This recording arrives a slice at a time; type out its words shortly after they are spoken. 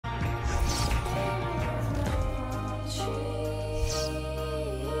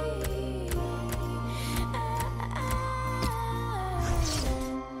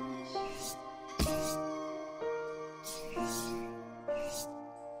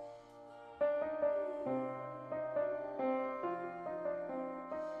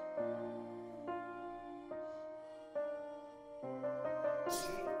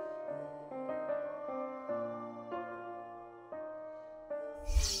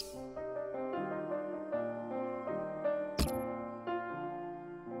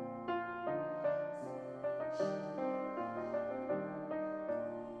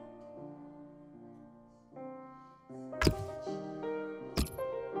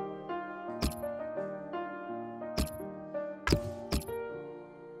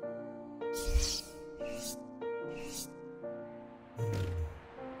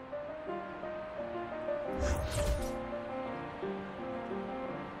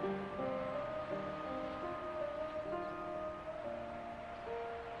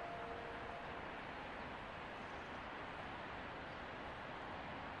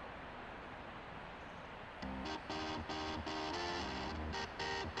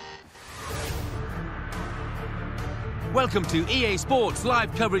Welcome to EA Sports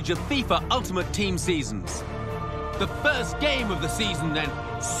live coverage of FIFA Ultimate Team seasons. The first game of the season then,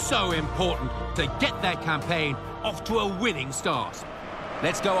 so important to get their campaign off to a winning start.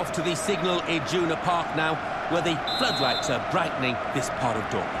 Let's go off to the Signal Iduna Park now, where the floodlights are brightening this part of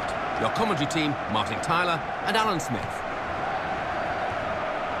Dortmund. Your commentary team, Martin Tyler and Alan Smith.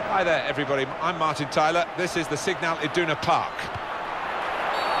 Hi there, everybody. I'm Martin Tyler. This is the Signal Iduna Park.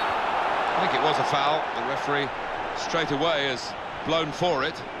 I think it was a foul. The referee straight away has blown for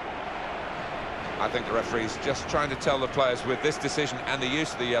it. I think the referee's just trying to tell the players with this decision and the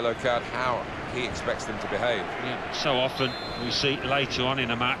use of the yellow card how he expects them to behave. Yeah, so often we see later on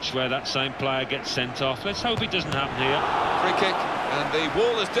in a match where that same player gets sent off. Let's hope it doesn't happen here. Free kick, and the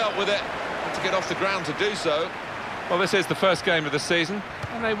wall has dealt with it. To get off the ground to do so. Well, this is the first game of the season,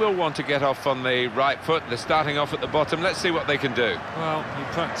 and they will want to get off on the right foot. They're starting off at the bottom. Let's see what they can do. Well, you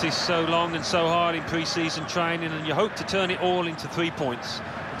practice so long and so hard in pre-season training, and you hope to turn it all into 3 points.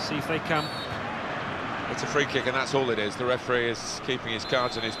 Let's see if they can. It's a free kick, and that's all it is. The referee is keeping his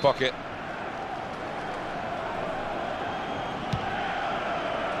cards in his pocket.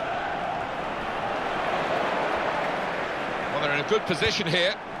 Well, they're in a good position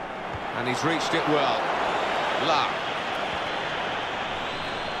here. And he's reached it well. La.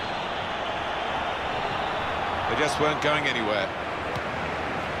 They just weren't going anywhere.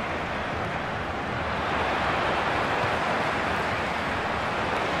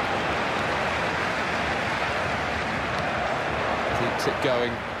 Keeps it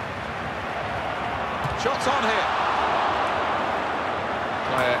going. Shots on here.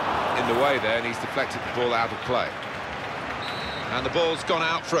 Player in the way there, and he's deflected the ball out of play. And the ball's gone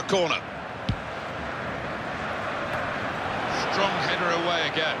out for a corner. Strong header away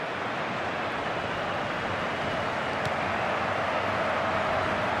again.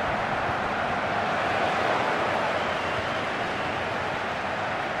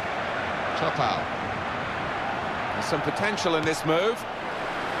 Top out. There's some potential in this move.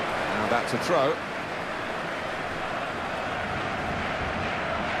 Now that's a throw.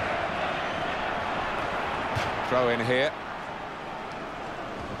 Throw in here.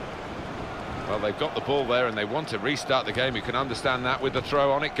 Well, they've got the ball there and they want to restart the game. You can understand that. With the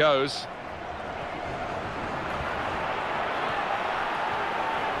throw, on it goes.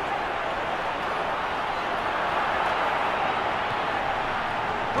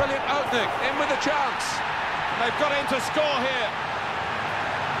 Brilliant opening, in with a chance. They've got in to score here.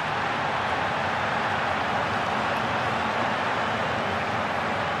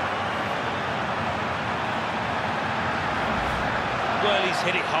 Well, he's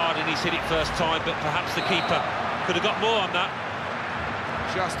hit it hard and he's hit it first time, but perhaps the keeper could have got more on that.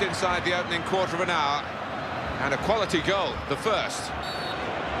 Just inside the opening quarter of an hour. And a quality goal, the first.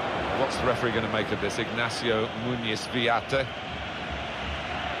 What's the referee going to make of this? Ignacio Muniz-Viate.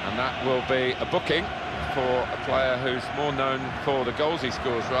 And that will be a booking for a player who's more known for the goals he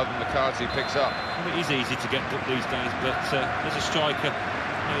scores rather than the cards he picks up. Well, it is easy to get booked these days, but as a striker,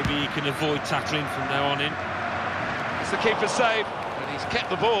 maybe you can avoid tackling from now on in. It's the keeper's save, and he's kept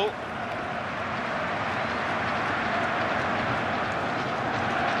the ball.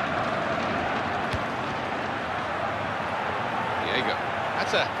 Diego.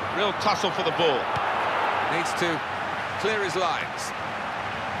 That's a real tussle for the ball. Needs to clear his lines.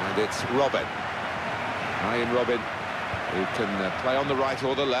 And it's Robin. Ryan Robin, who can play on the right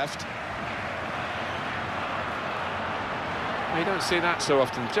or the left. You don't see that so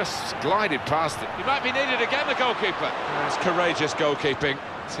often, just glided past it. He might be needed again, the goalkeeper. That's courageous goalkeeping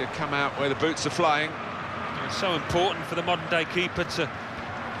to come out where the boots are flying. It's so important for the modern-day keeper to...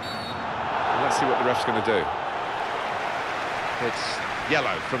 Let's see what the ref's going to do. It's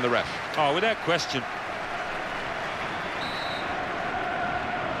yellow from the ref. Oh, without question.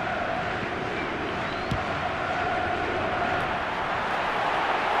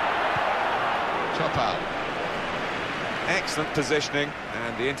 Top out. Excellent positioning,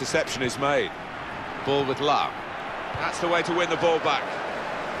 and the interception is made. Ball with La. That's the way to win the ball back.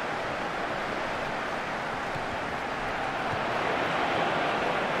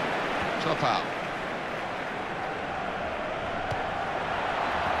 Top out.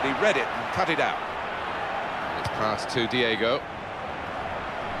 He read it and cut it out. It's passed to Diego.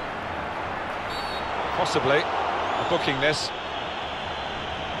 Possibly booking this.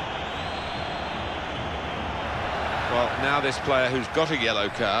 Well, now this player who's got a yellow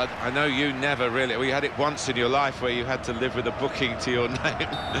card, I know you never really... Well, you had it once in your life where you had to live with a booking to your name,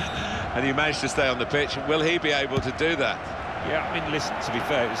 and you managed to stay on the pitch. Will he be able to do that? Yeah, I mean, listen, to be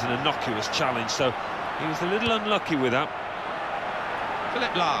fair, it was an innocuous challenge, so he was a little unlucky with that.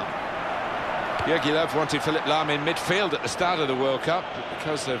 Philipp Lahm. Jogi Löw wanted Philipp Lahm in midfield at the start of the World Cup, but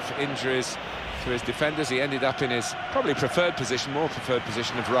because of injuries to his defenders, he ended up in his probably preferred position, more preferred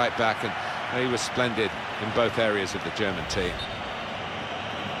position of right back, and he was splendid in both areas of the German team.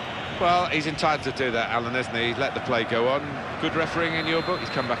 Well, he's entitled to do that, Alan, isn't he? Let the play go on. Good refereeing in your book? He's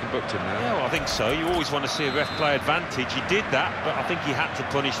come back and booked him now. Yeah, well, I think so. You always want to see a ref play advantage. He did that, but I think he had to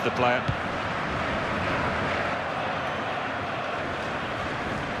punish the player.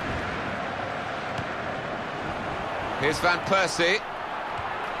 Here's Van Persie.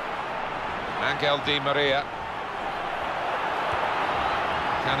 Angel Di Maria.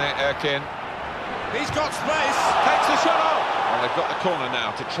 Kane Erkin. He's got space, takes the shot off. Well, they've got the corner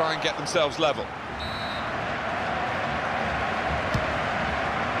now to try and get themselves level.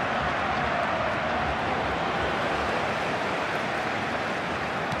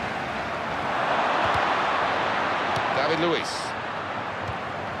 David Luiz.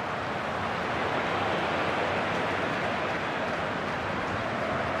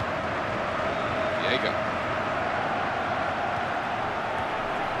 Diego.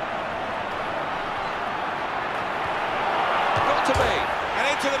 Got to be. And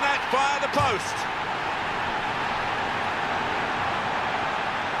into the net via the post.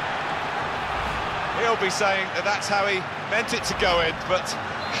 He'll be saying that that's how he meant it to go in, but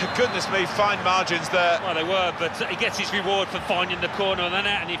goodness me, fine margins there. Well, they were, but he gets his reward for finding the corner of the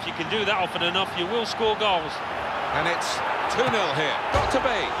net, and if you can do that often enough, you will score goals. And it's 2-0 here. Got to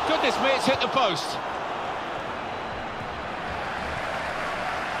be. Goodness me, it's hit the post.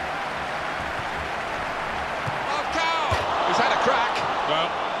 He's had a crack. Well,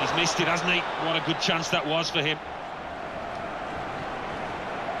 he's missed it, hasn't he? What a good chance that was for him.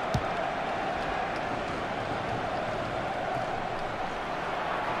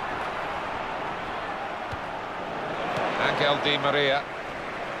 Angel Di Maria.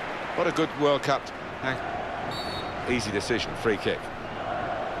 What a good World Cup. Easy decision, free kick.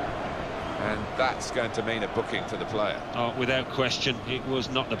 And that's going to mean a booking for the player. Oh, without question, it was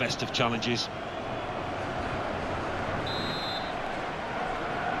not the best of challenges.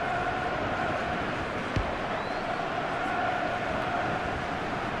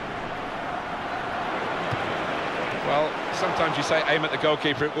 Well, sometimes you say aim at the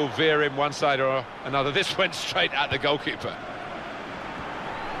goalkeeper, it will veer in one side or another. This went straight at the goalkeeper.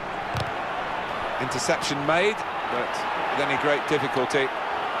 Interception made, but with any great difficulty.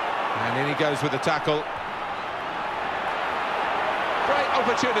 And in he goes with the tackle. Great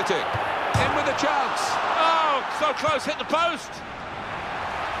opportunity. In with a chance. Oh, so close, hit the post.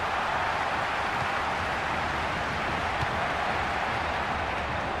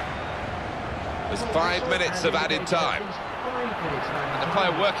 There's 5 minutes of added time. And the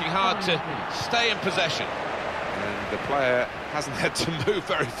player working hard to stay in possession. And the player hasn't had to move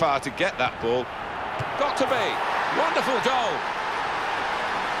very far to get that ball. Got to be. Wonderful goal.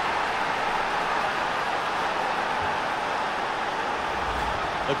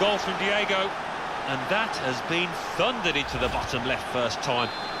 A goal from Diego, and that has been thundered into the bottom left first time.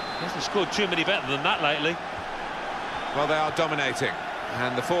 He hasn't scored too many better than that lately. Well, they are dominating,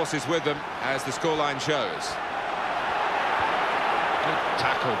 and the force is with them, as the scoreline shows. Good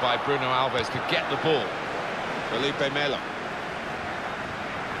tackle by Bruno Alves to get the ball. Felipe Melo.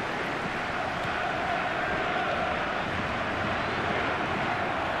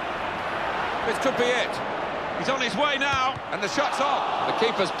 This could be it. He's on his way now, and the shot's on. The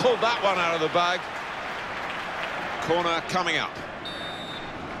keeper's pulled that one out of the bag. Corner coming up.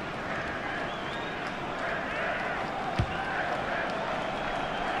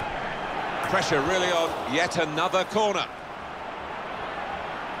 Pressure really on, yet another corner.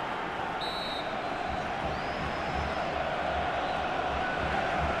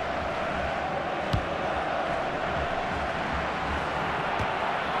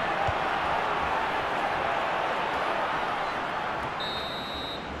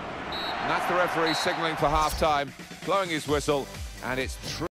 And that's the referee signalling for half-time, blowing his whistle, and it's